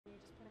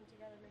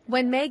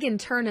When Megan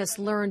Turnus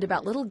learned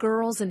about little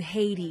girls in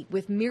Haiti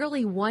with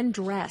merely one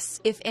dress,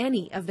 if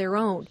any, of their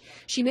own,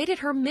 she made it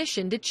her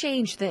mission to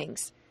change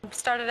things.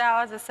 Started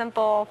out as a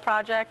simple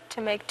project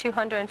to make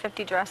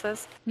 250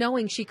 dresses.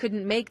 Knowing she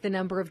couldn't make the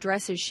number of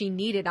dresses she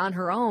needed on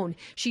her own,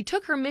 she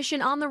took her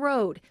mission on the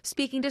road,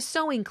 speaking to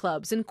sewing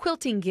clubs and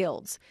quilting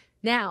guilds.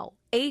 Now,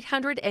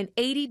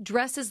 880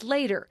 dresses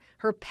later,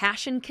 her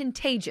passion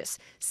contagious.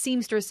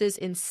 Seamstresses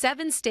in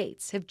 7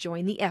 states have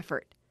joined the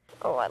effort.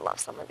 Oh, I love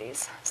some of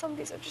these. Some of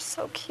these are just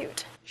so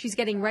cute. She's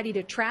getting ready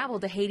to travel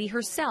to Haiti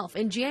herself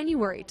in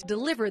January to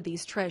deliver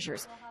these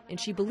treasures, and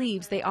she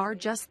believes they are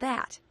just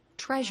that,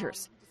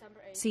 treasures.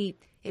 See,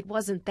 it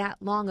wasn't that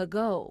long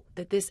ago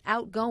that this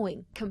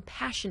outgoing,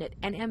 compassionate,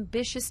 and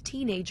ambitious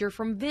teenager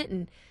from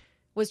Vinton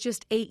was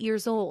just 8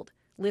 years old,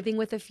 living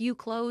with a few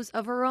clothes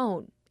of her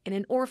own in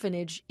an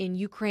orphanage in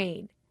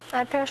Ukraine. I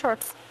had a pair of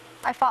shorts.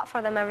 I fought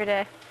for them every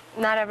day.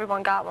 Not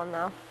everyone got one,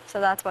 though,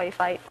 so that's why you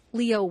fight.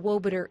 Leo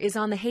Wobeter is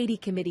on the Haiti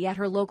committee at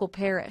her local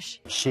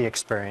parish. She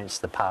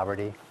experienced the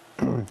poverty,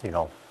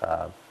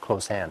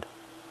 close hand,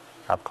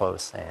 up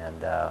close,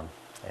 and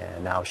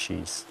now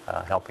she's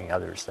helping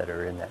others that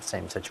are in that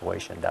same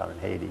situation down in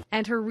Haiti.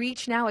 And her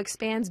reach now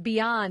expands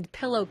beyond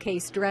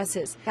pillowcase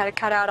dresses. Had to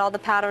cut out all the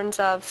patterns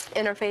of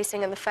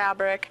interfacing in the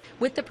fabric.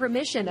 With the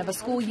permission of a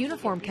school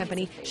uniform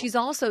company, she's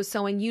also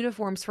sewing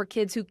uniforms for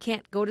kids who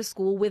can't go to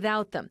school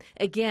without them.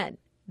 Again,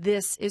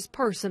 this is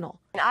personal.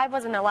 I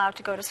wasn't allowed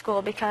to go to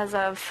school because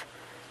of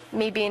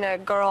me being a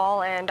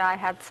girl, and I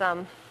had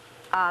some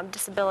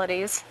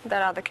disabilities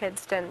that other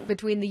kids didn't.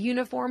 Between the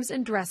uniforms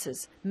and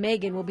dresses,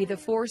 Megan will be the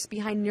force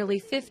behind nearly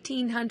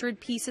 1,500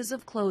 pieces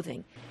of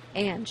clothing.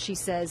 And she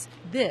says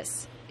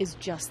this is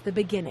just the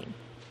beginning.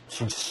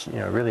 She just,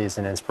 really is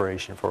an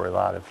inspiration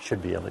for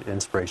should be an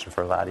inspiration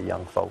for a lot of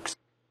young folks.